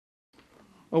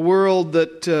A world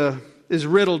that is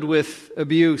riddled with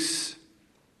abuse,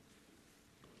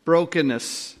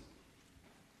 brokenness,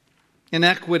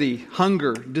 inequity,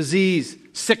 hunger, disease,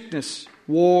 sickness,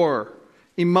 war,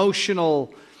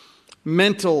 emotional,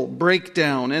 mental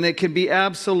breakdown, and it can be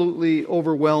absolutely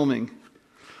overwhelming.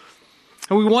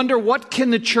 And we wonder, what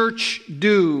can the church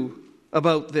do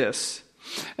about this?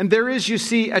 And there is, you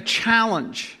see, a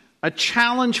challenge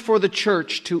for the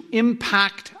church to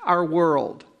impact our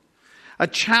world, a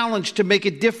challenge to make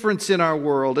a difference in our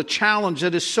world, a challenge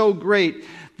that is so great,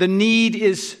 the need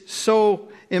is so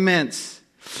immense.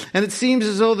 And it seems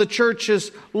as though the church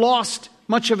has lost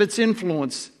much of its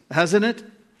influence, hasn't it?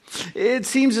 It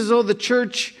seems as though the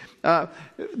church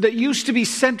that used to be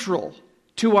central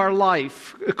to our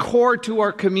life, core to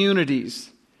our communities.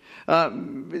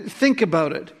 Think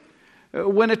about it.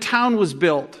 When a town was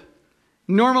built,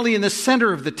 normally in the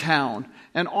center of the town,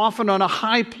 and often on a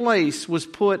high place, was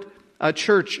put a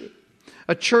church.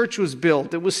 A church was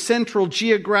built. It was central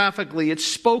geographically. It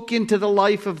spoke into the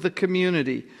life of the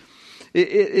community.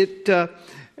 It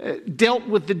dealt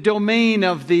with the domain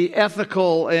of the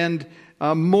ethical and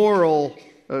moral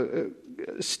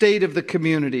state of the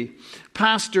community.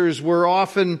 Pastors were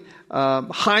often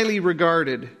highly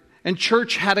regarded, and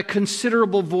church had a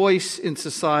considerable voice in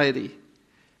society.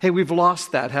 Hey, we've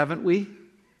lost that, haven't we?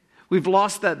 We've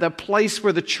lost that place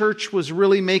where the church was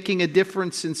really making a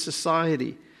difference in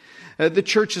society. The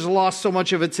church has lost so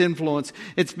much of its influence.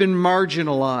 It's been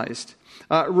marginalized.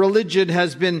 Religion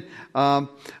has been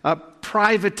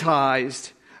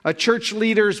privatized. Church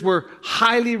leaders were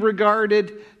highly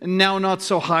regarded, and now not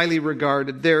so highly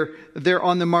regarded. They're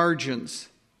on the margins.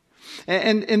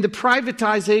 And the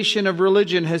privatization of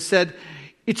religion has said,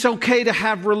 it's okay to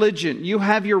have religion. You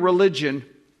have your religion,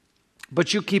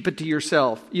 but you keep it to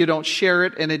yourself. You don't share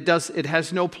it, and it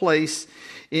has no place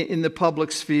in the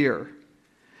public sphere.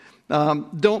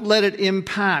 Don't let it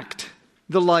impact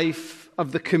the life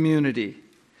of the community.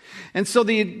 And so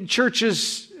the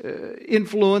church's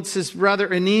influence is rather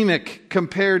anemic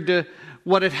compared to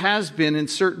what it has been in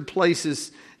certain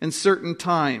places and certain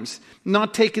times.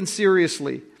 Not taken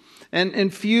seriously.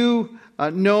 And few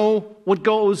know what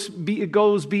goes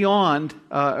beyond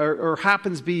or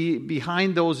happens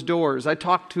behind those doors. I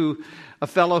talked to a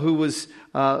fellow who was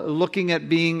looking at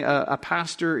being a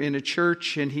pastor in a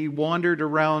church, and he wandered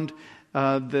around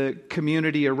the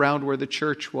community around where the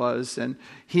church was, and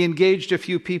he engaged a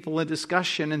few people in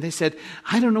discussion, and they said,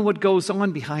 I don't know what goes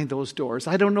on behind those doors.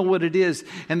 I don't know what it is.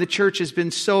 And the church has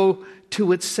been so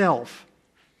to itself.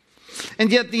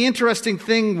 And yet the interesting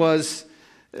thing was,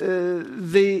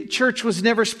 the church was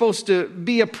never supposed to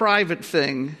be a private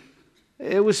thing.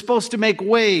 It was supposed to make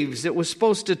waves. It was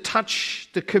supposed to touch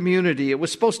the community. It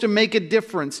was supposed to make a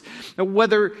difference.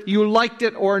 Whether you liked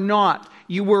it or not,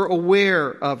 you were aware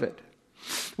of it.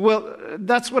 Well,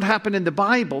 that's what happened in the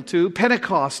Bible too.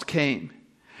 Pentecost came.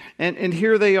 And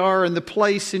here they are in the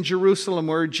place in Jerusalem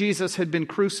where Jesus had been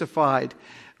crucified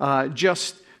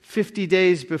just 50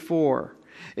 days before.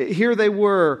 Here they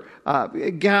were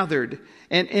gathered,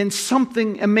 and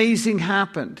something amazing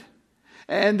happened.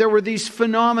 And there were these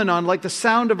phenomenon like the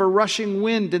sound of a rushing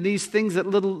wind, and these things that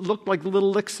looked like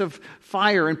little licks of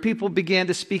fire, and people began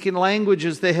to speak in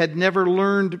languages they had never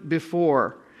learned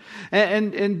before.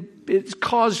 And it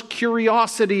caused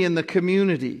curiosity in the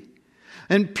community.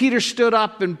 And Peter stood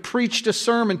up and preached a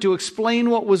sermon to explain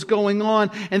what was going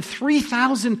on. And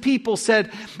 3,000 people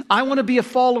said, I want to be a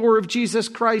follower of Jesus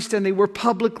Christ. And they were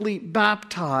publicly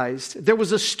baptized. There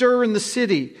was a stir in the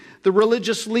city. The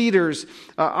religious leaders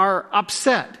are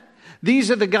upset.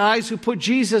 These are the guys who put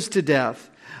Jesus to death.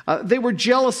 They were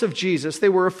jealous of Jesus. They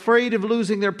were afraid of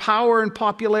losing their power and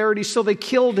popularity, so they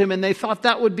killed him, and they thought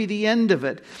that would be the end of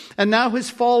it. And now his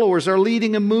followers are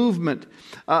leading a movement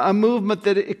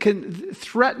that it can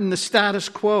threaten the status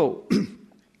quo.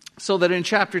 So that in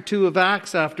chapter 2 of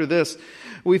Acts after this,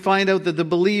 we find out that the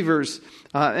believers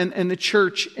and the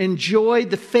church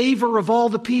enjoyed the favor of all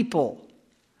the people.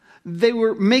 They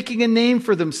were making a name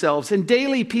for themselves, and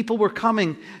daily people were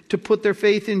coming to put their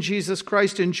faith in Jesus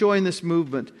Christ and join this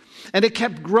movement. And it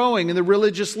kept growing, and the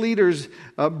religious leaders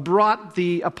brought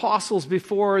the apostles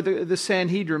before the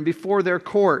Sanhedrin, before their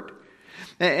court.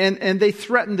 And they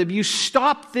threatened them, you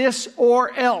stop this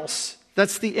or else.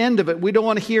 That's the end of it. We don't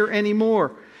want to hear any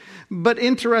more. But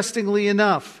interestingly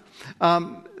enough,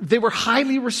 they were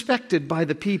highly respected by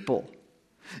the people.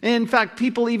 In fact,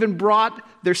 people even brought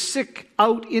their sick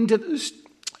out into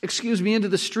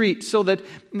the street so that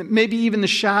maybe even the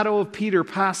shadow of Peter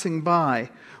passing by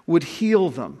would heal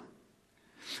them.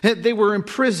 They were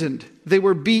imprisoned. They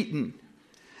were beaten.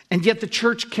 And yet the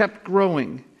church kept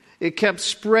growing. it kept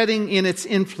spreading in its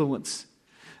influence.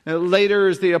 Later,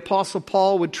 as the Apostle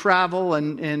Paul would travel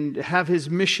and have his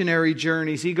missionary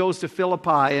journeys, he goes to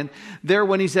Philippi. And there,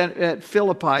 when he's at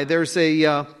Philippi, there's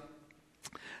a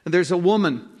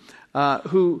woman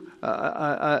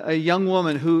a young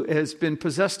woman who has been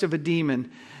possessed of a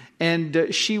demon.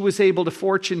 And she was able to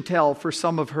fortune tell for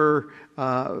some of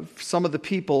the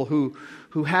people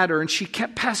who had her. And she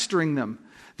kept pestering them.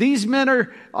 These men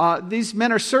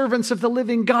are servants of the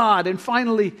living God. And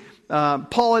finally,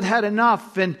 Paul had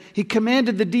enough, and he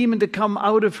commanded the demon to come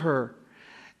out of her.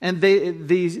 And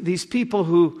these people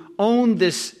who owned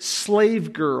this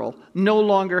slave girl no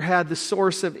longer had the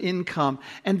source of income,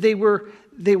 and they were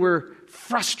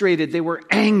frustrated. They were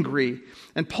angry,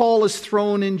 and Paul is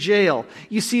thrown in jail.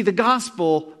 You see, the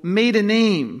gospel made a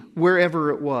name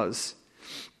wherever it was.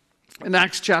 In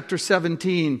Acts chapter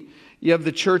 17, you have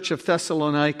the church of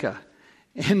Thessalonica,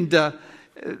 and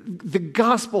the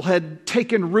gospel had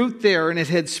taken root there, and it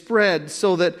had spread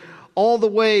so that all the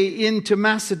way into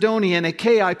Macedonia and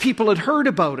Achaia, people had heard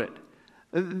about it.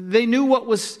 They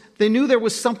knew there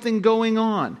was something going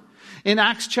on. In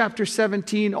Acts chapter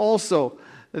 17 also,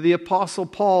 the Apostle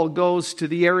Paul goes to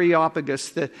the Areopagus,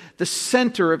 the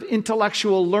center of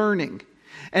intellectual learning.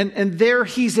 And there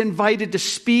he's invited to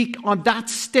speak on that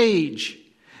stage.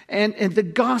 And the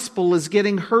gospel is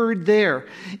getting heard there.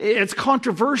 It's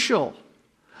controversial.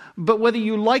 But whether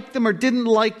you liked them or didn't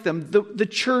like them, the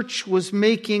church was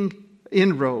making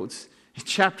inroads. In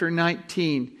chapter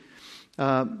 19,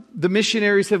 the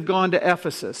missionaries have gone to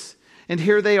Ephesus. And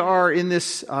here they are in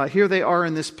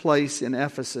this place in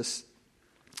Ephesus.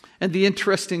 And the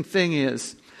interesting thing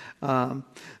is that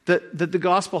the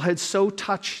gospel had so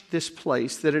touched this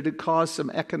place that it had caused some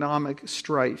economic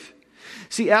strife.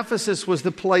 See, Ephesus was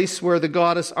the place where the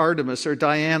goddess Artemis or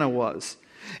Diana was.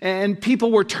 And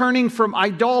people were turning from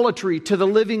idolatry to the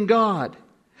living God.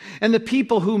 And the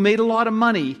people who made a lot of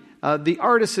money, the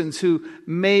artisans who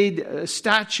made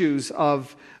statues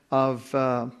of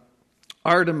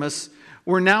Artemis,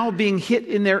 were now being hit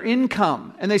in their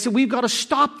income. And they said, we've got to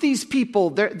stop these people.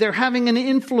 They're having an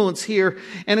influence here,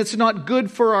 and it's not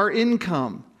good for our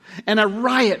income. And a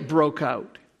riot broke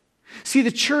out. See,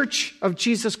 the church of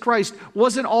Jesus Christ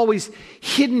wasn't always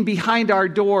hidden behind our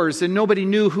doors and nobody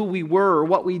knew who we were or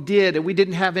what we did, and we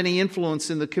didn't have any influence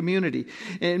in the community.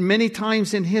 And many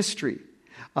times in history,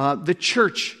 the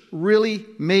church really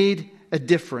made a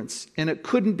difference, and it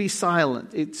couldn't be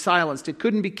silenced. It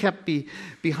couldn't be kept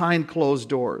behind closed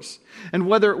doors. And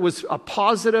whether it was a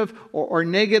positive or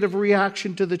negative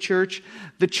reaction to the church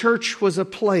was a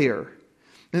player.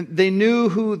 They knew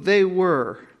who they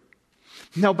were.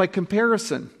 Now, by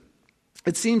comparison,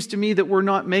 it seems to me that we're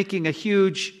not making a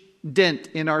huge dent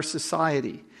in our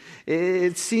society.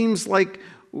 It seems like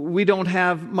we don't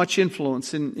have much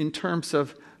influence in terms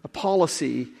of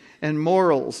policy and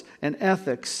morals and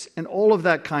ethics and all of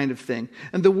that kind of thing.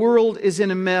 And the world is in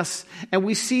a mess, and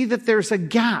we see that there's a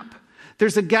gap.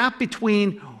 There's a gap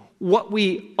between what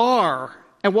we are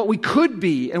and what we could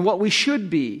be and what we should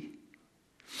be.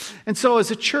 And so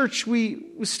as a church, we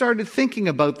started thinking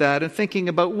about that and thinking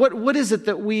about what is it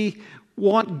that we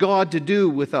want God to do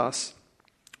with us?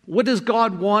 What does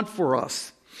God want for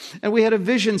us? And we had a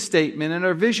vision statement, and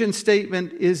our vision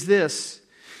statement is this: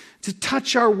 to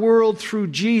touch our world through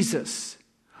Jesus,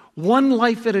 one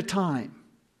life at a time.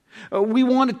 We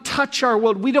want to touch our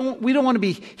world. We don't want to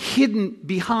be hidden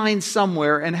behind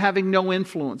somewhere and having no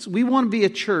influence. We want to be a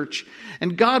church,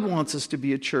 and God wants us to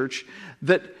be a church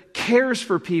that cares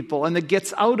for people and that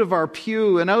gets out of our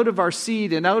pew and out of our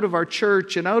seat and out of our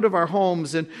church and out of our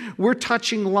homes, and we're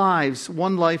touching lives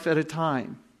one life at a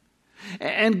time.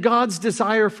 And God's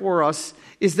desire for us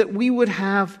is that we would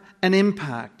have an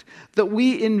impact, that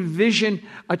we envision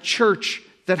a church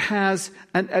that has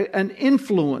an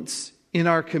influence in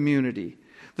our community,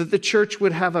 that the church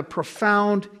would have a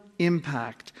profound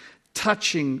impact,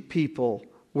 touching people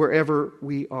wherever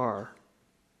we are.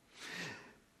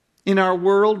 In our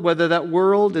world, whether that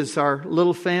world is our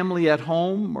little family at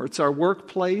home, or it's our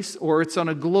workplace, or it's on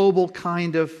a global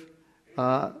kind of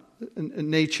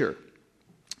nature,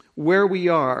 where we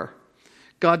are,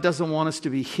 God doesn't want us to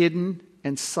be hidden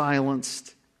and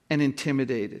silenced and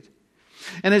intimidated.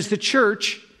 And as the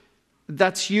church,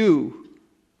 that's you,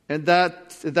 and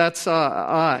that's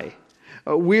I.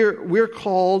 We're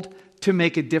called to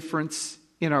make a difference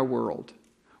in our world.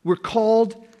 We're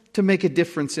called to make a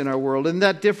difference in our world, and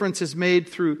that difference is made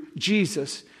through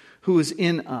Jesus, who is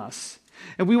in us.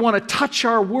 And we want to touch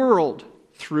our world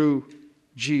through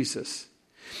Jesus.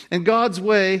 And God's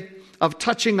way of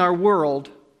touching our world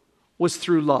was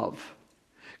through love.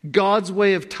 God's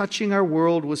way of touching our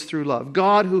world was through love.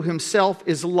 God, who himself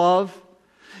is love,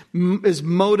 is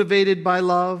motivated by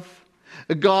love.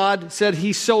 God said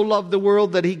he so loved the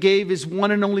world that he gave his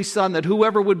one and only Son, that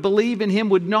whoever would believe in him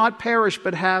would not perish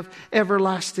but have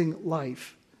everlasting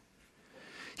life.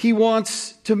 He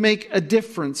wants to make a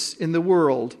difference in the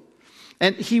world,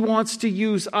 and he wants to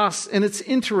use us. And it's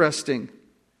interesting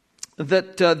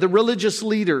that the religious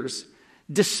leaders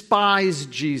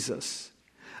despised Jesus.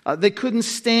 They couldn't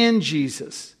stand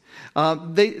Jesus.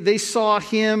 They saw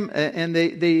him, and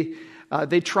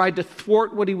they tried to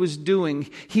thwart what he was doing.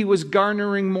 He was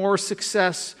garnering more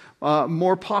success,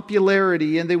 more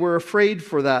popularity, and they were afraid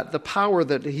for that, the power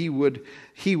that he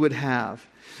would have.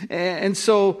 And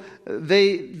so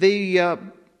they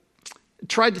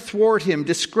tried to thwart him,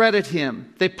 discredit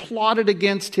him. They plotted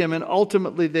against him, and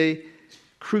ultimately they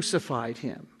crucified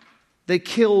him. They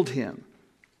killed him.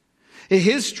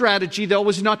 His strategy, though,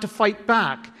 was not to fight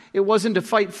back. It wasn't to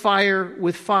fight fire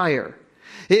with fire.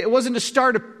 It wasn't to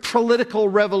start a political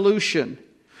revolution.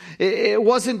 It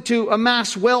wasn't to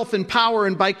amass wealth and power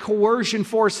and by coercion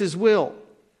force his will.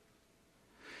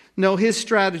 No, his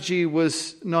strategy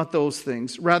was not those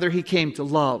things. Rather, he came to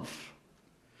love.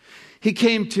 He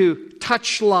came to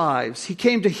touch lives. He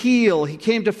came to heal. He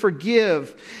came to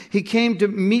forgive. He came to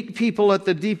meet people at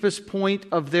the deepest point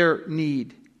of their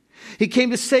need. He came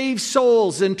to save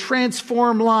souls and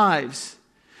transform lives.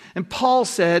 And Paul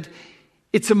said,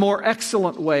 it's a more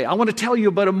excellent way. I want to tell you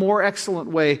about a more excellent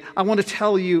way. I want to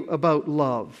tell you about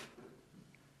love.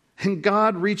 And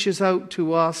God reaches out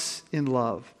to us in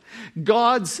love.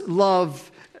 God's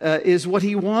love is what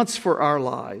he wants for our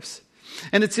lives.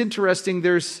 And it's interesting,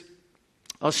 there's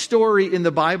a story in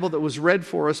the Bible that was read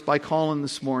for us by Colin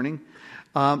this morning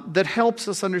that helps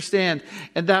us understand,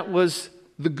 and that was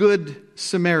the Good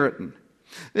Samaritan.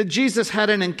 Jesus had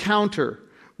an encounter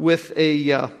with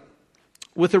a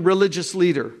religious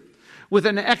leader, with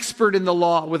an expert in the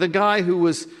law, with a guy who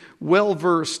was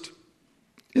well-versed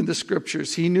in the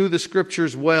Scriptures. He knew the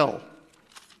Scriptures well.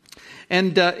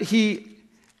 And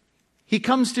he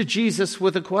comes to Jesus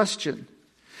with a question.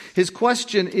 His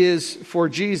question is for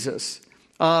Jesus.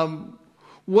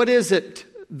 What is it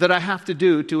that I have to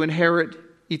do to inherit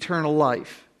eternal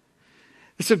life?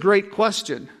 It's a great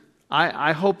question.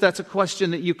 I hope that's a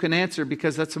question that you can answer,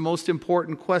 because that's the most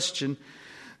important question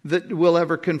that will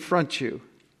ever confront you.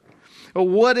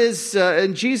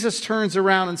 And Jesus turns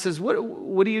around and says,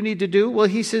 what do you need to do? Well,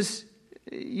 he says,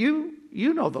 you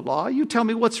know the law. You tell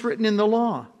me what's written in the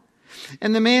law.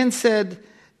 And the man said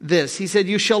this. He said,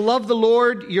 you shall love the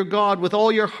Lord your God with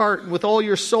all your heart and with all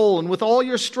your soul and with all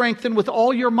your strength and with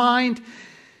all your mind,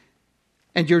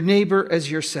 and your neighbor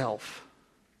as yourself.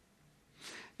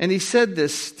 And he said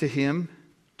this to him.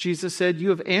 Jesus said, you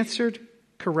have answered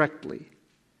correctly.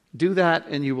 Do that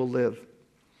and you will live.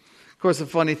 Of course, the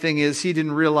funny thing is, he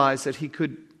didn't realize that he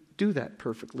could do that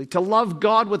perfectly. To love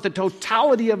God with the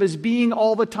totality of his being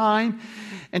all the time,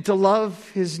 and to love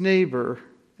his neighbor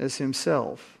as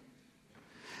himself.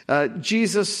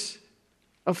 Jesus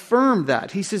affirmed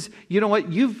that. He says, you know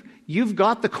what? You've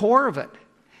got the core of it.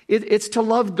 It's to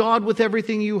love God with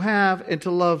everything you have, and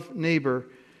to love neighbor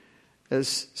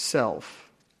as self.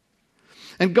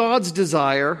 And God's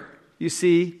desire, you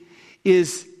see,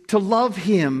 is to love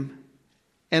him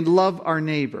and love our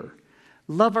neighbor.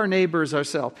 Love our neighbor as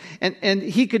ourselves. And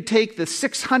he could take the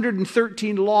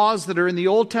 613 laws that are in the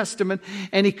Old Testament,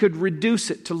 and he could reduce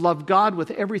it to love God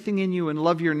with everything in you and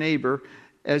love your neighbor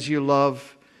as you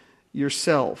love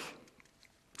yourself.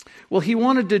 Well, he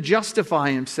wanted to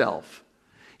justify himself.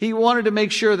 He wanted to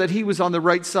make sure that he was on the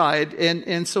right side.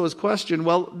 And so his question,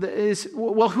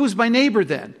 who's my neighbor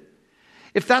then?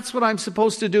 If that's what I'm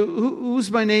supposed to do,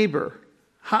 who's my neighbor?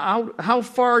 How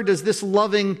far does this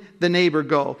loving the neighbor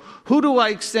go? Who do I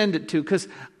extend it to? Because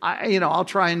I'll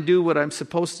try and do what I'm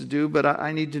supposed to do, but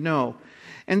I need to know.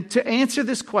 And to answer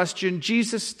this question,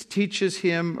 Jesus teaches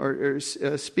him or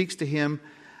speaks to him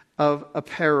of a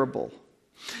parable.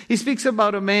 He speaks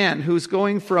about a man who's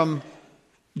going from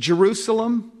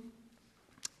Jerusalem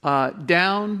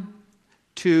down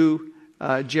to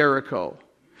Jericho.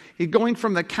 He's going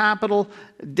from the capital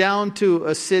down to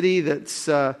a city that's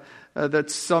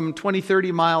some 20,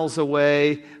 30 miles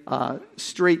away,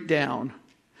 straight down.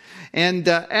 And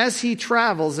as he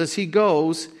travels, as he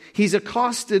goes, he's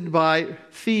accosted by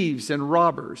thieves and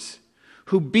robbers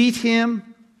who beat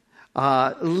him,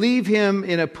 leave him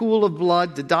in a pool of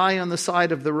blood to die on the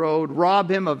side of the road,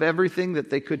 rob him of everything that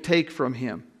they could take from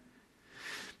him.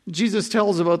 Jesus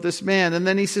tells about this man, and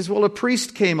then he says, well, a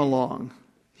priest came along.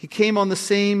 He came on the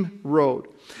same road.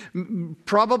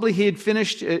 Probably he had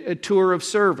finished a tour of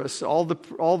service. All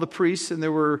the priests, and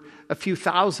there were a few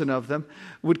thousand of them,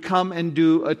 would come and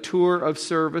do a tour of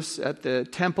service at the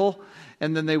temple,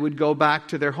 and then they would go back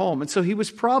to their home. And so he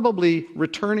was probably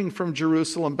returning from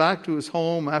Jerusalem back to his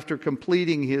home after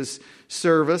completing his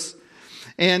service.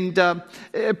 And a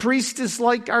priest is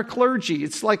like our clergy.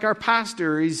 It's like our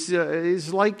pastor. He's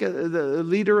like the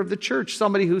leader of the church,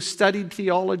 somebody who studied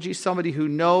theology, somebody who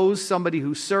knows, somebody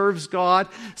who serves God,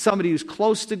 somebody who's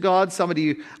close to God,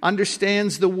 somebody who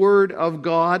understands the Word of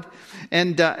God.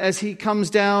 And as he comes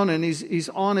down and he's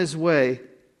on his way,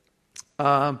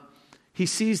 he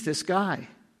sees this guy.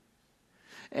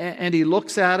 And he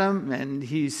looks at him, and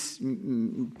he's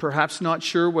perhaps not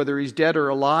sure whether he's dead or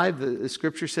alive. The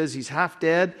scripture says he's half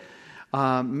dead.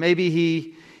 Maybe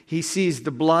he sees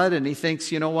the blood, and he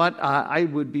thinks, you know what, I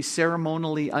would be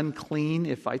ceremonially unclean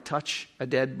if I touch a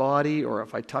dead body or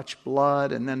if I touch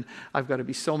blood, and then I've got to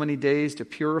be so many days to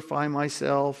purify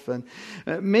myself. And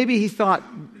maybe he thought,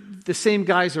 the same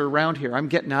guys are around here. I'm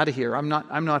getting out of here. I'm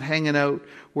not hanging out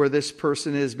where this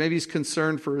person is. Maybe he's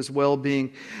concerned for his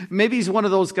well-being. Maybe he's one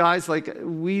of those guys like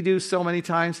we do so many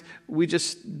times. We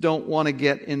just don't want to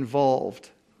get involved.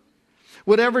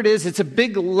 Whatever it is, it's a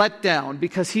big letdown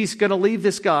because he's going to leave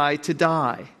this guy to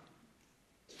die.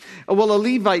 Well, a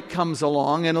Levite comes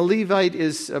along, and a Levite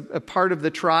is a part of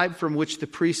the tribe from which the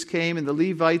priests came, and the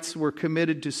Levites were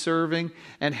committed to serving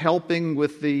and helping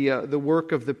with the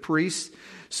work of the priests.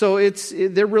 So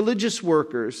they're religious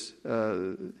workers,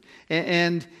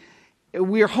 and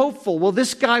we are hopeful. Well,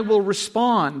 this guy will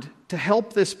respond to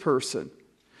help this person.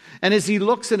 And as he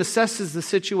looks and assesses the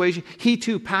situation, he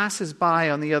too passes by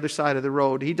on the other side of the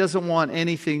road. He doesn't want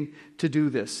anything to do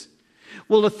this.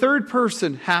 Well, a third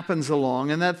person happens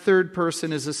along, and that third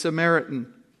person is a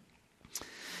Samaritan.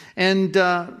 And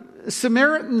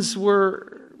Samaritans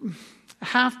were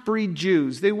half-breed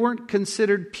Jews. They weren't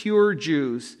considered pure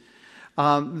Jews.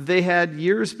 They had,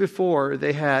 years before,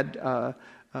 they had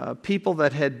people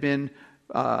that had been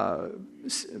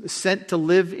sent to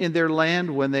live in their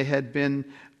land when they had been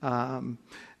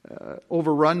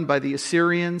overrun by the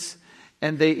Assyrians.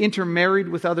 And they intermarried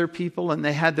with other people, and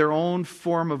they had their own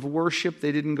form of worship.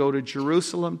 They didn't go to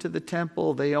Jerusalem to the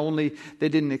temple. They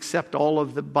didn't accept all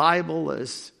of the Bible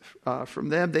as from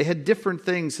them. They had different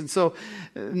things. And so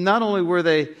not only were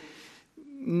they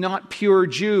not pure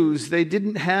Jews, they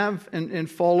didn't have and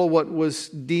follow what was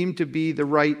deemed to be the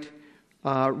right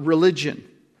religion.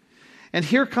 And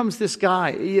here comes this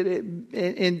guy.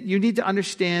 And you need to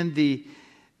understand the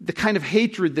kind of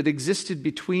hatred that existed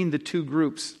between the two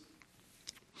groups.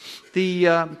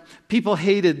 The people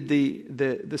hated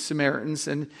the Samaritans,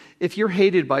 and if you're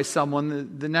hated by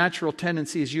someone, the natural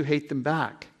tendency is you hate them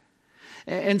back.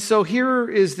 And so here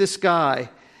is this guy,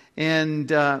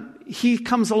 and he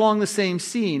comes along the same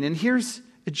scene, and here's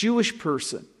a Jewish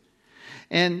person.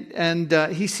 And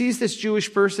he sees this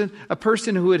Jewish person, a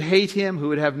person who would hate him, who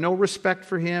would have no respect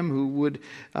for him, who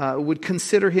would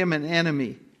consider him an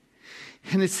enemy.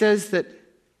 And it says that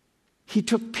he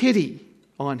took pity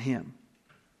on him.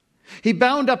 He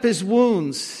bound up his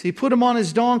wounds. He put him on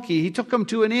his donkey. He took him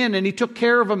to an inn, and he took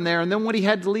care of him there. And then when he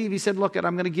had to leave, he said, look,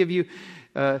 I'm going to give you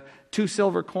 2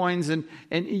 silver coins, and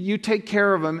you take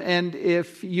care of him. And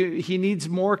if he needs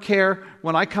more care,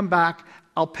 when I come back,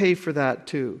 I'll pay for that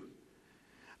too.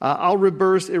 I'll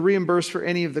reimburse for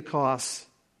any of the costs.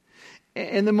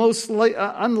 And the most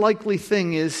unlikely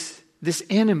thing is this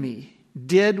enemy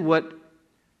did what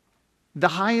the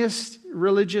highest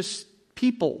religious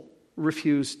people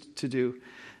refused to do.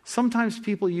 Sometimes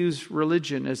people use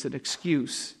religion as an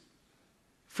excuse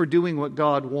for doing what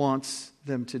God wants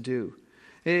them to do.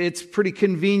 It's pretty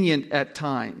convenient at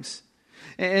times.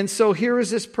 And so here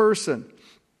is this person,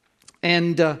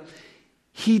 and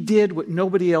he did what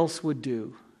nobody else would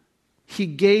do. He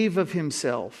gave of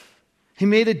himself. He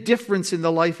made a difference in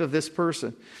the life of this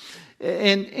person.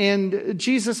 And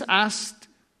Jesus asked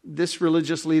this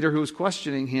religious leader who was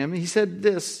questioning him, he said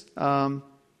this,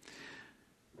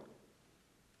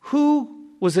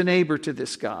 who was a neighbor to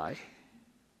this guy?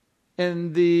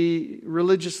 And the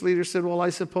religious leader said, well, I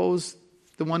suppose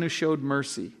the one who showed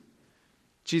mercy.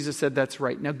 Jesus said, that's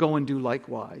right. Now go and do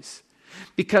likewise.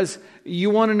 Because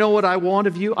you want to know what I want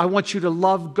of you? I want you to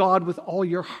love God with all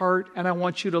your heart, and I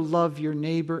want you to love your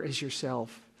neighbor as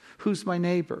yourself. Who's my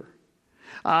neighbor?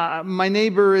 My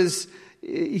neighbor is,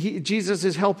 Jesus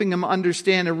is helping him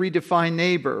understand and redefine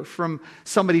neighbor from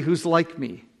somebody who's like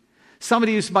me.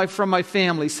 Somebody who's from my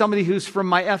family, somebody who's from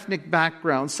my ethnic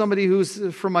background, somebody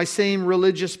who's from my same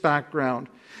religious background,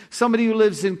 somebody who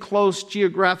lives in close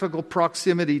geographical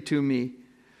proximity to me.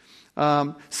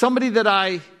 Somebody that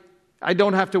I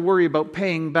don't have to worry about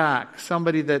paying back.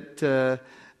 Somebody that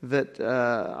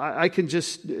I can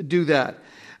just do that.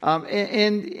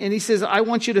 And he says, I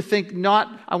want you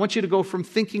to go from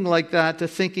thinking like that to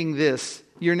thinking this.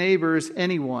 Your neighbor is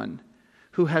anyone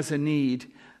who has a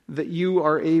need that you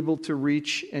are able to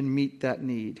reach and meet that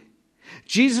need.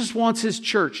 Jesus wants his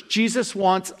church. Jesus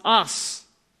wants us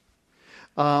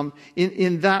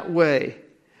in that way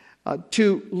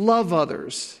to love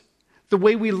others the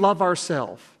way we love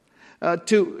ourselves,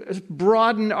 to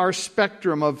broaden our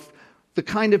spectrum of the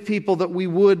kind of people that we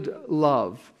would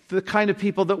love, the kind of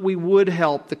people that we would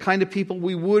help, the kind of people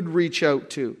we would reach out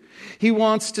to. He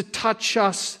wants to touch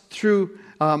us through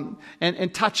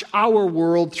and touch our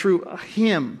world through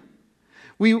him.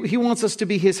 He wants us to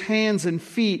be his hands and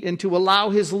feet and to allow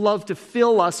his love to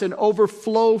fill us and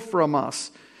overflow from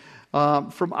us,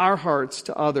 from our hearts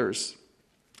to others.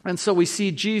 And so we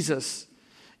see Jesus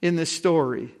in this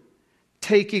story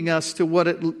taking us to what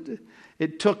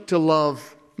it took to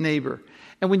love neighbor.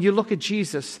 And when you look at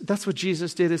Jesus, that's what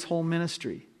Jesus did his whole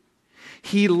ministry.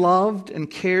 He loved and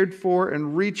cared for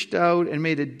and reached out and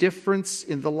made a difference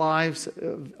in the lives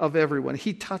of everyone.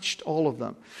 He touched all of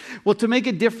them. Well, to make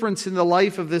a difference in the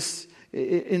life of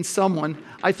in someone,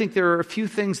 I think there are a few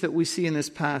things that we see in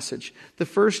this passage. The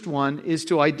first one is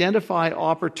to identify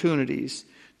opportunities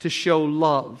to show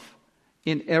love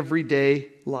in everyday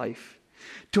life.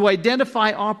 To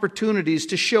identify opportunities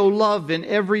to show love in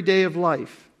every day of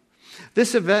life.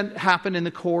 This event happened in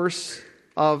the course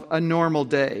of a normal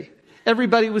day.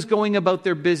 Everybody was going about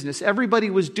their business.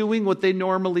 Everybody was doing what they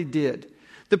normally did.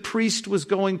 The priest was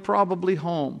going probably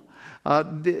home.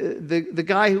 The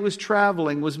guy who was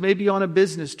traveling was maybe on a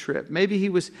business trip. Maybe he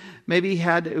was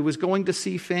going to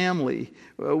see family.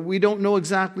 We don't know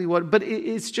exactly what, but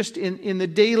it's just in the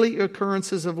daily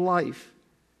occurrences of life.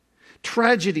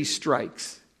 Tragedy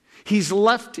strikes. He's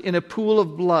left in a pool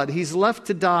of blood. He's left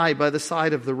to die by the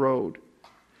side of the road.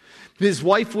 His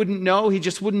wife wouldn't know. He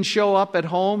just wouldn't show up at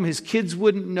home. His kids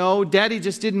wouldn't know. Daddy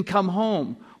just didn't come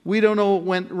home. We don't know what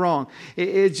went wrong.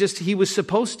 He was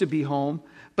supposed to be home,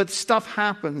 but stuff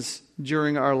happens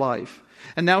during our life.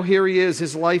 And now here he is.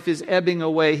 His life is ebbing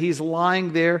away. He's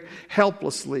lying there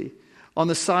helplessly on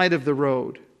the side of the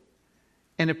road.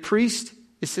 And a priest,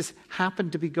 it says,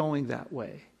 happened to be going that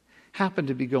way. Happened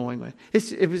to be going that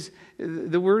way.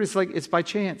 The word is like it's by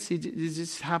chance. It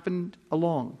just happened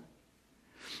along.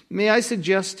 May I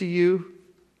suggest to you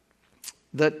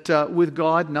that with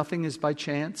God, nothing is by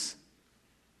chance?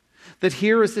 That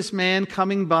here is this man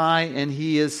coming by and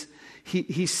he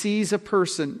sees a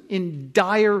person in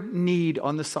dire need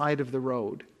on the side of the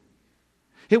road.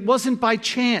 It wasn't by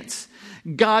chance.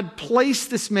 God placed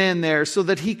this man there so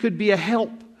that he could be a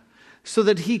help, so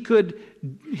that he could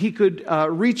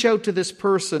reach out to this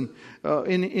person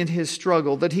in his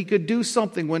struggle, that he could do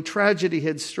something when tragedy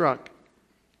had struck.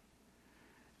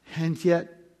 And yet,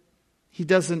 he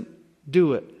doesn't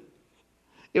do it.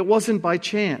 It wasn't by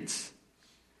chance.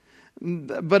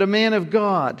 But a man of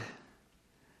God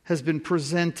has been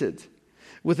presented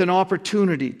with an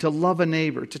opportunity to love a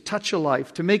neighbor, to touch a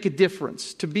life, to make a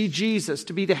difference, to be Jesus,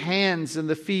 to be the hands and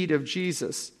the feet of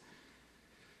Jesus.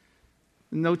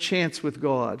 No chance with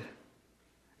God.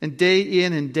 And day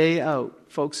in and day out,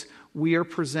 folks, we are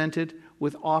presented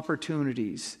with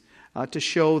opportunities to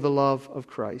show the love of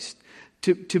Christ.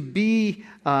 To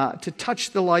touch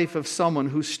the life of someone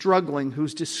who's struggling,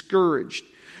 who's discouraged,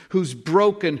 who's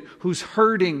broken, who's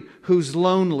hurting, who's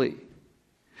lonely.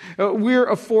 We're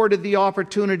afforded the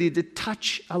opportunity to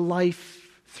touch a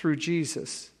life through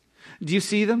Jesus. Do you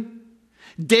see them?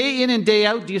 Day in and day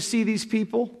out, do you see these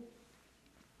people?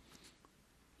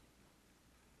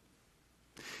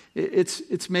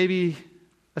 It's maybe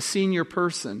a senior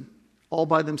person all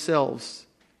by themselves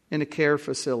in a care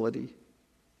facility.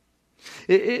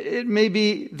 It may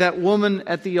be that woman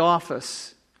at the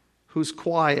office who's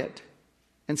quiet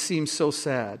and seems so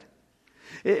sad.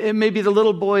 It may be the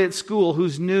little boy at school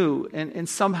who's new and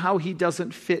somehow he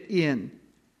doesn't fit in.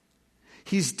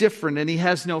 He's different and he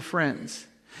has no friends.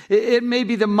 It may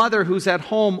be the mother who's at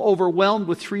home overwhelmed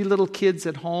with 3 little kids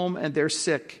at home and they're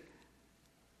sick.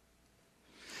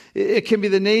 It can be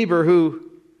the neighbor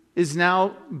who is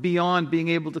now beyond being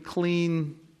able to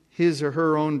clean his or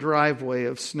her own driveway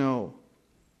of snow.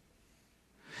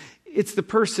 It's the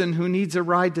person who needs a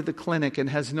ride to the clinic and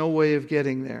has no way of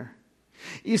getting there.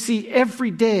 You see,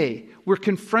 every day we're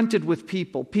confronted with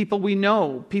people we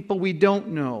know, people we don't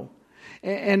know.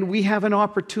 And we have an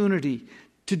opportunity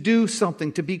to do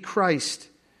something, to be Christ,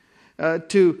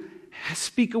 to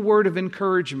speak a word of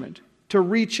encouragement, to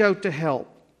reach out to help.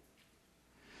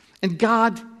 And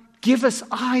God give us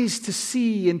eyes to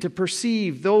see and to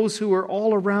perceive those who are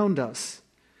all around us,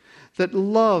 that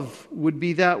love would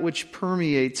be that which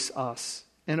permeates us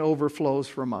and overflows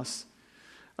from us.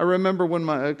 I remember when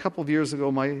a couple of years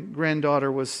ago, my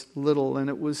granddaughter was little, and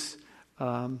it was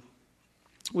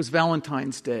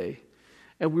Valentine's Day,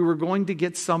 and we were going to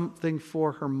get something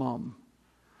for her mom.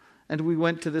 And we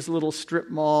went to this little strip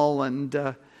mall,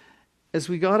 and as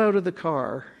we got out of the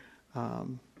car,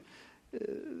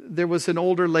 there was an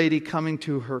older lady coming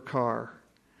to her car.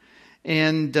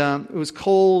 And it was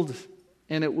cold,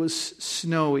 and it was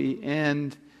snowy,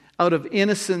 and out of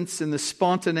innocence and the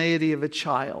spontaneity of a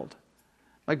child,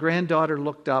 my granddaughter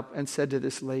looked up and said to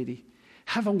this lady,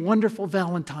 "Have a wonderful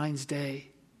Valentine's Day."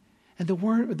 And the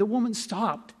woman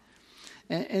stopped,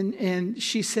 and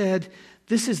she said,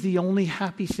 "This is the only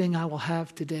happy thing I will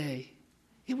have today."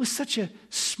 It was such a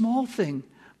small thing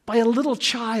by a little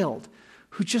child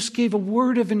who just gave a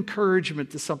word of encouragement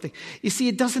to something. You see,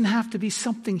 it doesn't have to be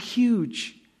something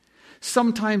huge.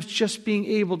 Sometimes just being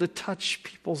able to touch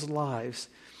people's lives.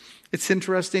 It's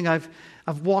interesting, I've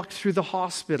walked through the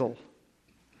hospital,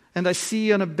 and I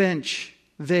see on a bench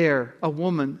there a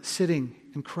woman sitting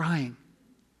and crying.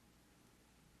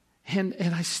 And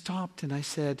I stopped and I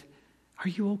said, "Are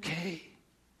you okay?"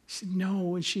 She said,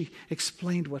 "No." And she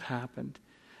explained what happened.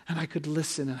 And I could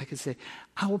listen and I could say,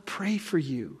 "I will pray for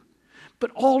you."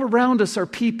 But all around us are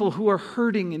people who are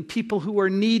hurting and people who are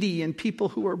needy and people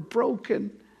who are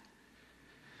broken.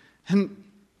 And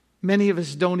many of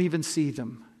us don't even see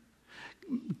them.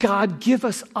 God, give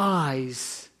us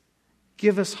eyes,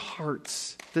 give us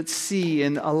hearts that see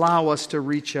and allow us to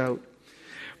reach out.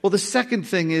 Well, the second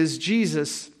thing is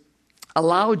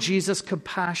allow Jesus'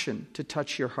 compassion to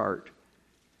touch your heart.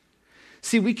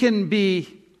 See, we can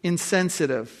be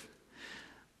insensitive,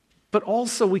 but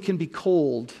also we can be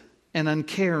cold and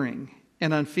uncaring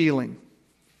and unfeeling.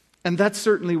 And that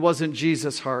certainly wasn't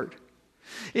Jesus' heart.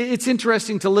 It's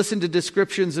interesting to listen to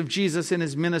descriptions of Jesus in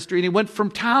his ministry. And he went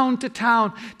from town to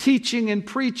town teaching and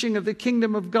preaching of the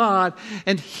kingdom of God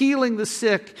and healing the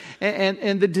sick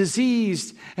and the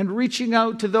diseased and reaching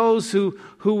out to those who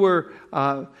were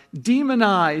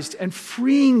demonized and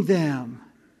freeing them.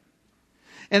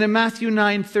 And in Matthew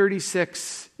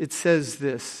 9:36, it says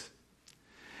this: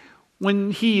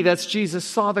 when he, that's Jesus,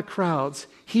 saw the crowds,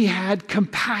 he had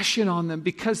compassion on them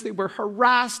because they were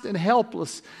harassed and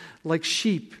helpless like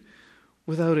sheep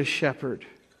without a shepherd.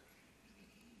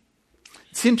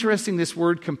 It's interesting, this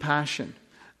word compassion.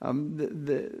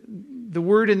 The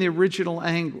word in the original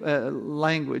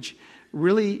language,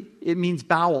 really, it means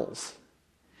bowels.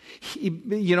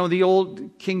 The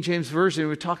old King James Version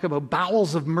would talk about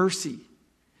bowels of mercy.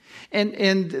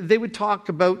 And they would talk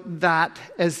about that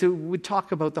as they would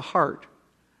talk about the heart,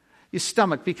 your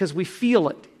stomach, because we feel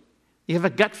it. You have a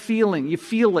gut feeling. You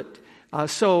feel it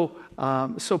so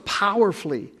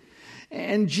powerfully.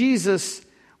 And Jesus,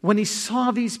 when he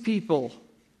saw these people,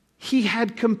 he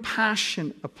had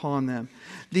compassion upon them.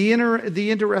 The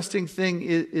interesting thing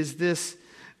is this.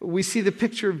 We see the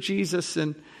picture of Jesus,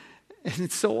 and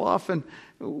it's so often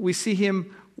we see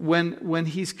him when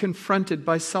he's confronted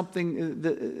by something,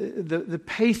 the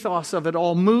pathos of it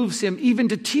all moves him even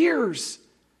to tears.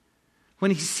 When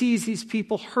he sees these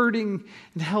people hurting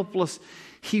and helpless,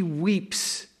 he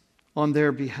weeps on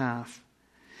their behalf.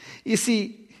 You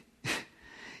see,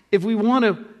 if we want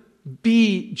to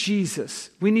be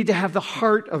Jesus, we need to have the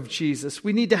heart of Jesus.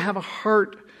 We need to have a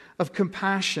heart of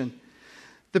compassion.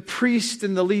 The priest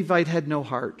and the Levite had no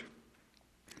heart.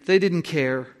 They didn't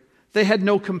care. They had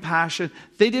no compassion.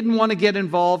 They didn't want to get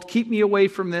involved. Keep me away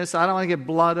from this. I don't want to get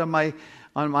blood on my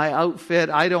outfit.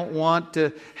 I don't want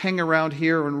to hang around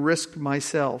here and risk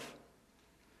myself.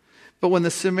 But when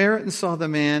the Samaritan saw the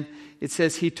man, it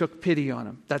says he took pity on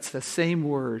him. That's the same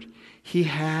word. He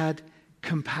had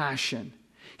compassion.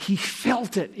 He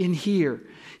felt it in here.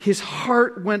 His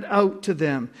heart went out to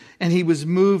them, and he was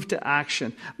moved to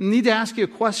action. I need to ask you a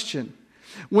question.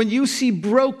 When you see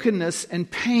brokenness and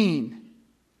pain,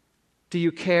 do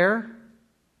you care?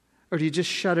 Or do you just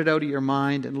shut it out of your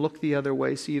mind and look the other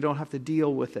way so you don't have to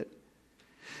deal with it?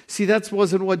 See, that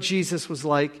wasn't what Jesus was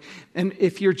like. And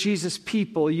if you're Jesus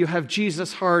people, you have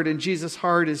Jesus' heart, and Jesus'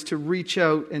 heart is to reach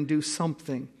out and do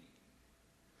something.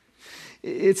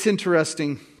 It's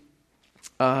interesting.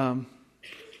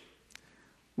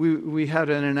 We had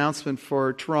an announcement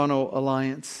for Toronto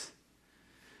Alliance.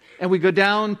 And we go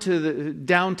down to the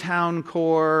downtown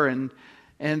core, and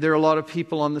there are a lot of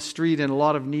people on the street and a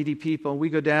lot of needy people. We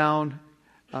go down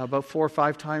about 4 or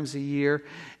 5 times a year,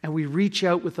 and we reach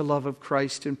out with the love of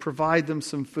Christ and provide them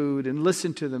some food and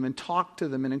listen to them and talk to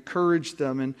them and encourage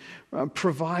them and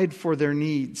provide for their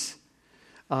needs.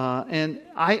 And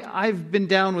I've been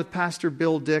down with Pastor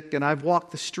Bill Dick, and I've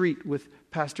walked the street with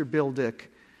Pastor Bill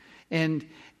Dick. And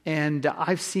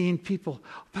I've seen people,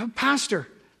 Pastor,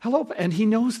 hello, and he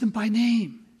knows them by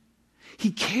name. He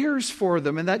cares for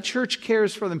them, and that church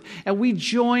cares for them. And we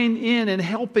join in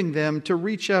helping them to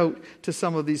reach out to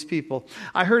some of these people.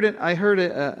 I heard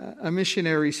a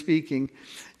missionary speaking,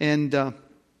 and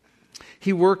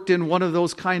he worked in one of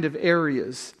those kind of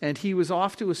areas. And he was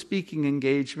off to a speaking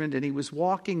engagement, and he was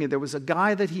walking, and there was a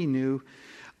guy that he knew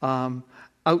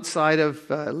outside of,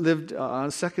 lived on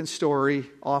a second story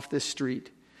off this street.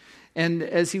 And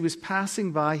as he was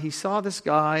passing by, he saw this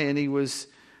guy, and he was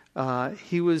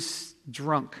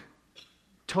drunk,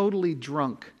 totally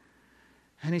drunk.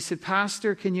 And he said,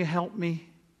 Pastor, can you help me?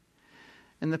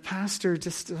 And the pastor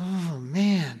just, oh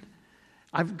man,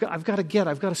 I've got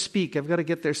to speak, I've got to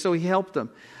get there. So he helped him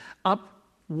up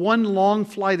one long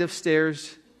flight of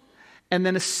stairs, and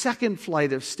then a second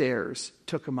flight of stairs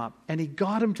took him up. And he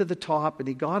got him to the top, and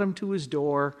he got him to his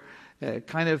door,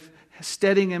 kind of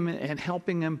steadying him and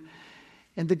helping him.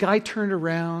 And the guy turned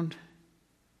around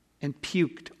and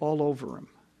puked all over him.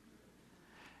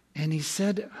 And he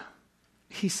said,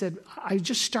 I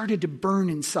just started to burn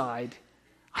inside.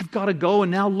 I've got to go,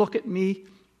 and now look at me.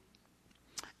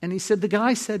 And he said, the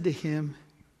guy said to him,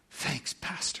 thanks,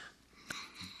 Pastor.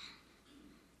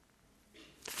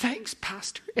 Thanks,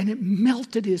 Pastor. And it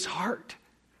melted his heart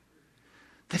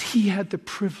that he had the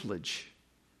privilege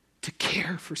to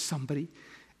care for somebody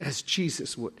as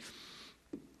Jesus would.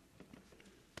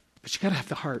 But you got to have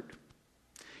the heart.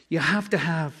 You have to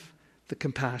have the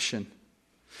compassion.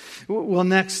 Well,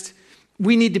 next,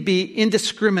 we need to be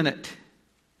indiscriminate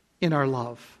in our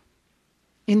love.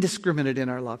 Indiscriminate in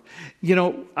our love. You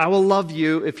know, I will love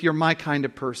you if you're my kind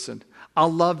of person.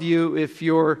 I'll love you if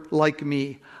you're like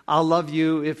me. I'll love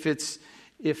you if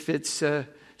it's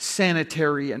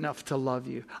sanitary enough to love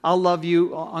you. I'll love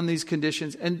you on these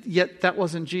conditions. And yet that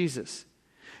wasn't Jesus.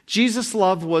 Jesus'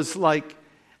 love was like,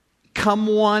 come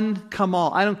one, come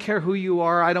all. I don't care who you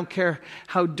are. I don't care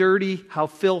how dirty, how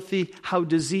filthy, how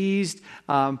diseased,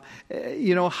 how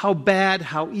bad,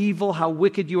 how evil, how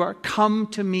wicked you are. Come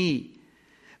to me.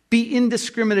 Be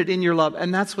indiscriminate in your love.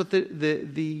 And that's what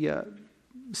the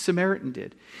Samaritan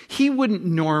did. He wouldn't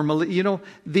normally,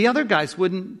 the other guys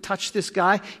wouldn't touch this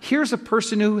guy. Here's a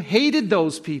person who hated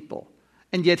those people.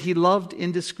 And yet he loved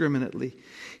indiscriminately.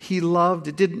 He loved,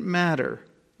 it didn't matter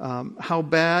how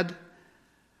bad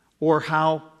or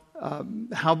how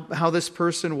this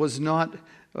person was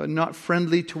not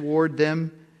friendly toward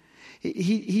them.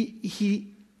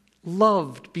 He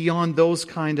loved beyond those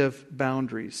kind of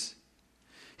boundaries.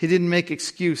 He didn't make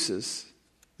excuses.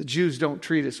 The Jews don't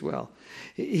treat us well.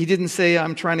 He didn't say,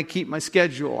 I'm trying to keep my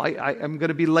schedule. I'm going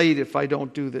to be late if I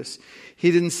don't do this.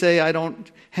 He didn't say, I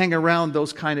don't hang around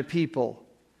those kind of people.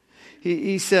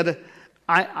 He said,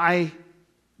 I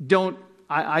don't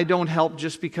help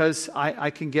just because I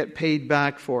can get paid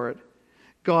back for it.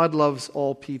 God loves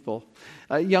all people.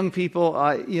 Young people,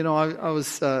 I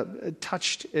was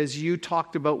touched as you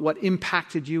talked about what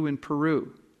impacted you in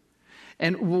Peru.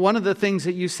 And one of the things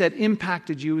that you said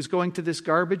impacted you was going to this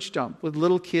garbage dump with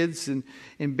little kids in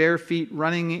bare feet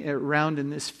running around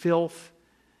in this filth,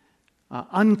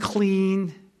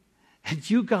 unclean. And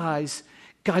you guys,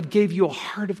 God gave you a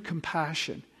heart of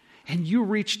compassion. And you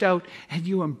reached out and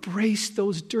you embraced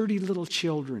those dirty little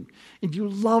children. And you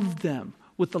loved them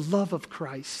with the love of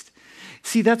Christ.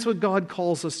 See, that's what God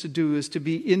calls us to do, is to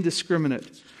be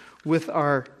indiscriminate with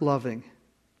our loving.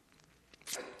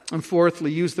 And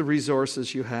fourthly, use the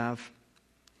resources you have.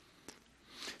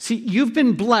 See, you've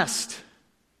been blessed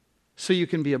so you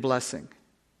can be a blessing.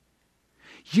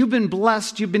 You've been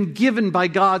blessed, you've been given by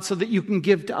God so that you can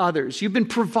give to others. You've been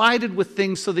provided with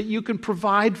things so that you can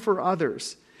provide for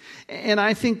others. And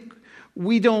I think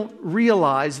we don't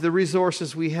realize the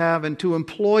resources we have, and to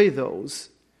employ those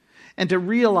and to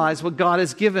realize what God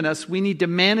has given us, we need to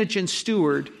manage and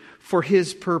steward for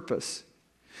His purpose.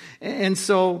 And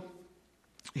so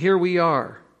here we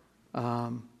are,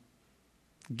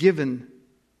 given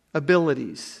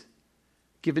abilities,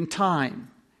 given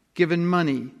time, given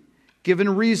money,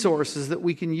 given resources that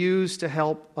we can use to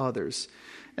help others.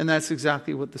 And that's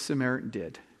exactly what the Samaritan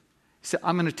did. He said,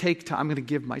 I'm going to take time, I'm going to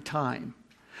give my time.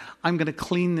 I'm going to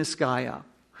clean this guy up.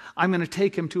 I'm going to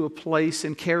take him to a place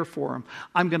and care for him.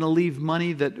 I'm going to leave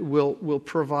money that will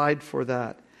provide for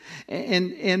that.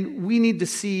 And we need to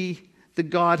see that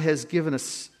God has given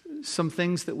us some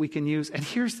things that we can use. And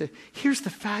here's the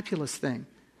fabulous thing.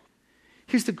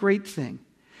 Here's the great thing.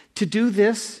 To do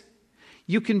this,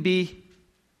 you can be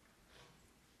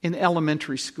in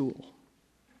elementary school.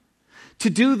 To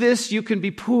do this, you can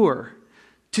be poor.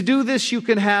 To do this, you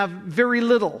can have very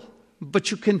little,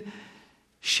 but you can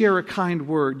share a kind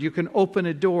word. You can open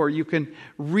a door. You can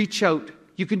reach out.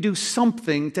 You can do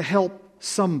something to help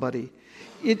somebody.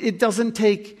 It doesn't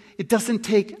take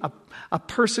a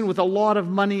person with a lot of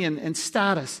money and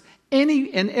status.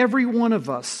 Any and every one of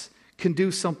us can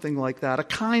do something like that. A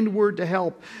kind word to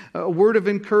help, a word of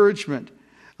encouragement,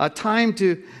 a time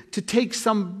to take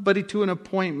somebody to an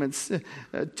appointment,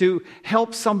 to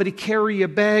help somebody carry a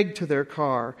bag to their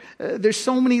car. There's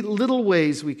so many little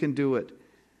ways we can do it.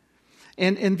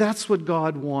 And that's what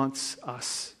God wants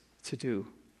us to do.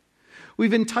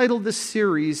 We've entitled this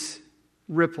series,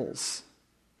 Ripples.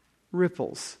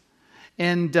 Ripples.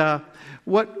 And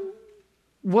what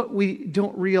we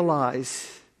don't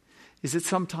realize is that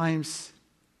sometimes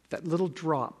that little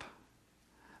drop,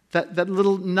 that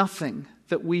little nothing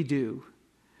that we do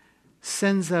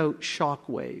sends out shock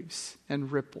waves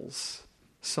and ripples,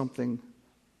 something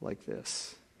like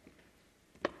this.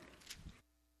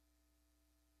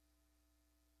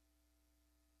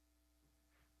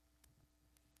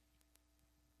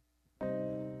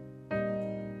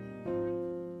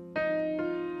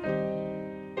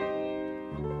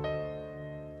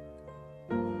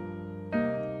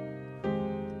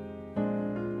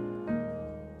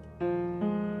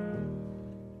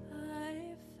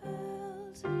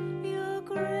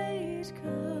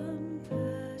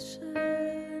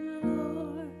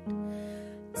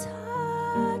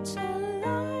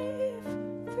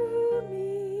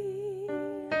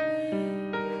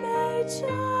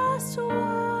 Just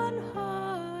one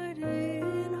heart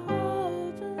in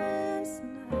hopeless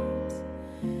night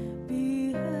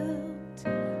be helped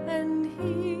and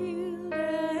healed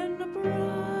and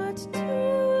brought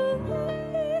to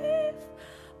life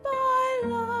by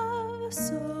love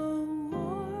so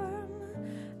warm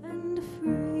and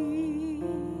free.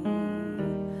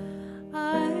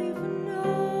 I've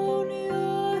known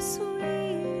your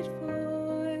sweet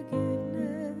forgiveness,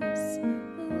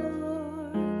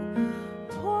 Lord.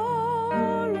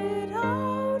 Pour it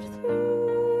out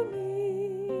through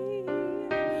me.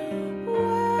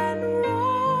 When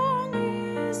wrong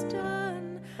is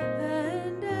done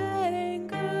and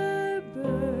anger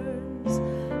burns,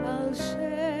 I'll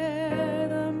share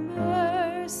the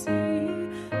mercy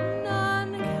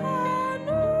none can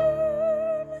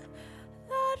earn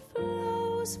that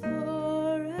flows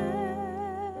forever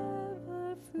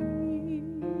free.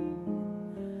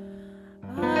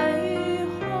 I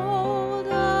hold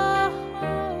a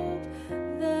hope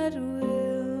that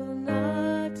will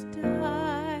not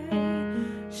die.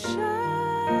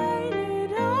 Shine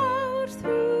it out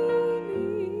through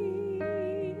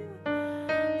me.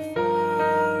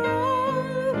 For all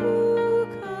who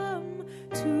come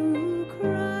to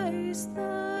Christ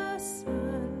the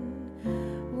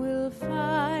Son will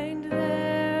find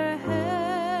their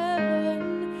heaven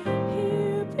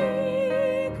here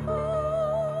become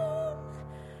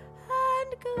and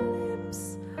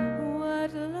glimpse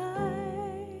what life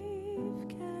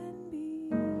can be.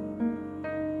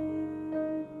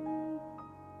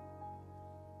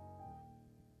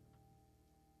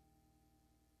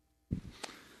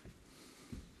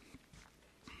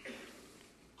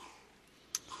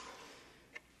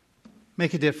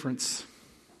 Make a difference.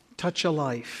 Touch a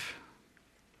life.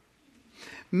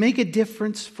 Make a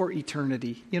difference for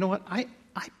eternity. You know what? I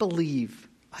believe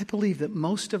that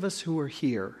most of us who are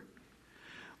here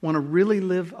want to really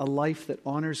live a life that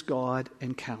honors God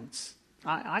and counts.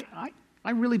 I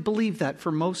really believe that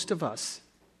for most of us.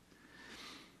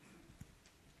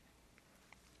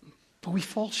 But we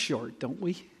fall short, don't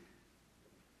we?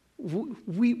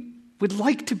 We would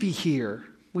like to be here.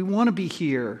 We want to be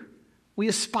here. We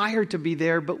aspire to be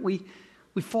there, but we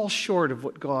fall short of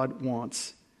what God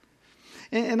wants.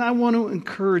 And I want to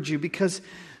encourage you, because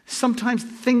sometimes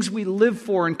things we live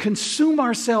for and consume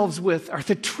ourselves with are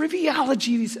the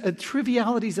trivialities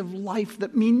of life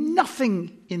that mean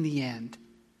nothing in the end.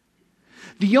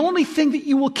 The only thing that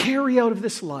you will carry out of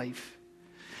this life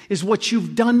is what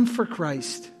you've done for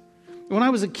Christ. When I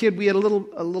was a kid, we had a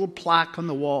little plaque on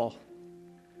the wall.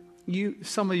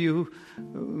 Some of you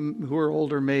who are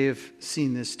older may have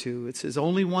seen this too. It says,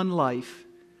 "Only one life,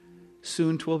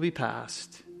 soon 'twill be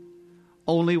past.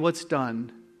 Only what's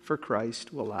done for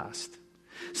Christ will last."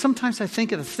 Sometimes I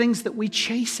think of the things that we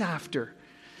chase after,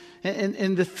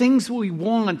 and the things we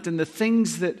want, and the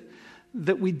things that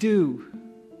we do.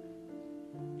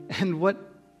 And what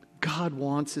God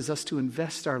wants is us to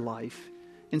invest our life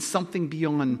in something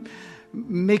beyond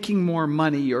making more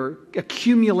money or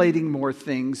accumulating more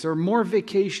things or more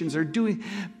vacations or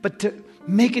but to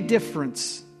make a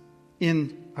difference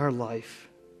in our life.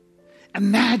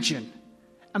 Imagine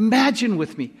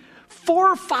with me,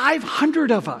 400 or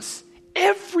 500 of us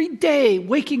every day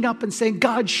waking up and saying,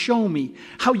 God, show me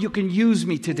how you can use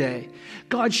me today.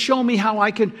 God, show me how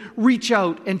I can reach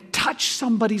out and touch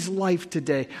somebody's life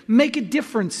today. Make a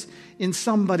difference in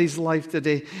somebody's life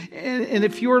today. And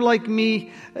if you're like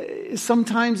me,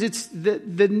 sometimes it's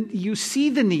you see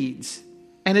the needs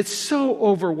and it's so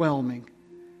overwhelming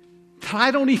that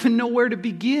I don't even know where to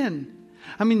begin.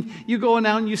 I mean, you go out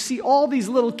and you see all these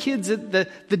little kids at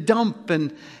the dump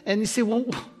and you say, well,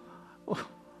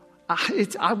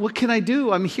 what can I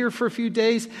do? I'm here for a few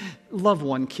days. Love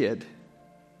one kid.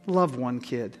 Love one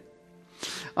kid.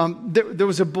 There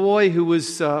was a boy who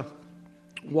was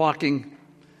walking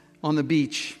on the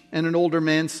beach, and an older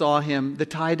man saw him. The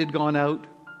tide had gone out,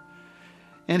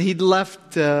 and he'd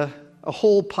left a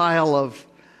whole pile of,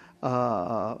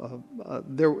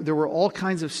 there were all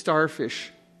kinds of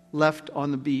starfish left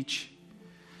on the beach,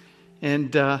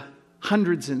 and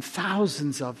hundreds and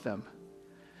thousands of them.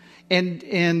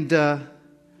 And the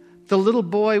little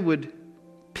boy would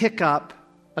pick up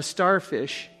a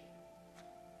starfish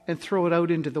and throw it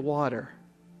out into the water.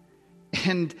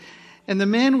 And the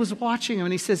man was watching him,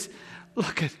 and he says,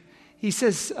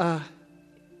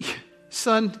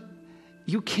 son,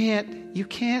 you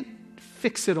can't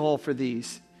fix it all for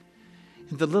these.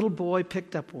 And the little boy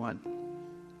picked up one.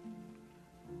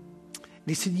 And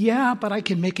he said, yeah, but I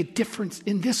can make a difference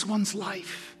in this one's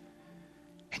life.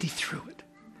 And he threw it.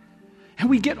 And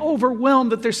we get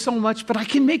overwhelmed that there's so much, but I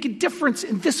can make a difference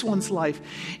in this one's life.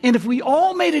 And if we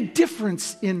all made a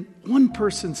difference in one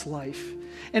person's life,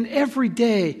 and every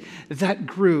day that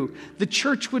grew, the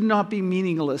church would not be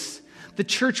meaningless. The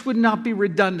church would not be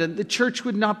redundant. The church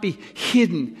would not be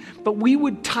hidden. But we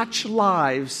would touch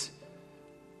lives,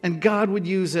 and God would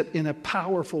use it in a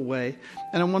powerful way.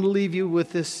 And I want to leave you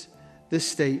with this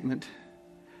statement.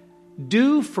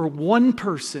 Do for one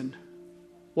person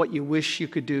what you wish you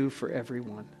could do for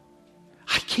everyone.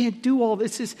 I can't do all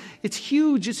this. It's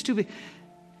huge. It's too big.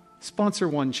 Sponsor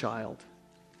one child.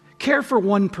 Care for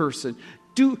one person.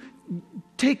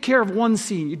 Take care of one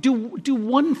senior. Do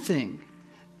one thing.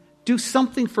 Do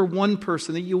something for one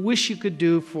person that you wish you could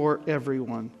do for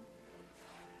everyone.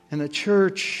 And the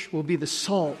church will be the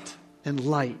salt and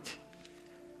light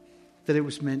that it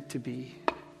was meant to be.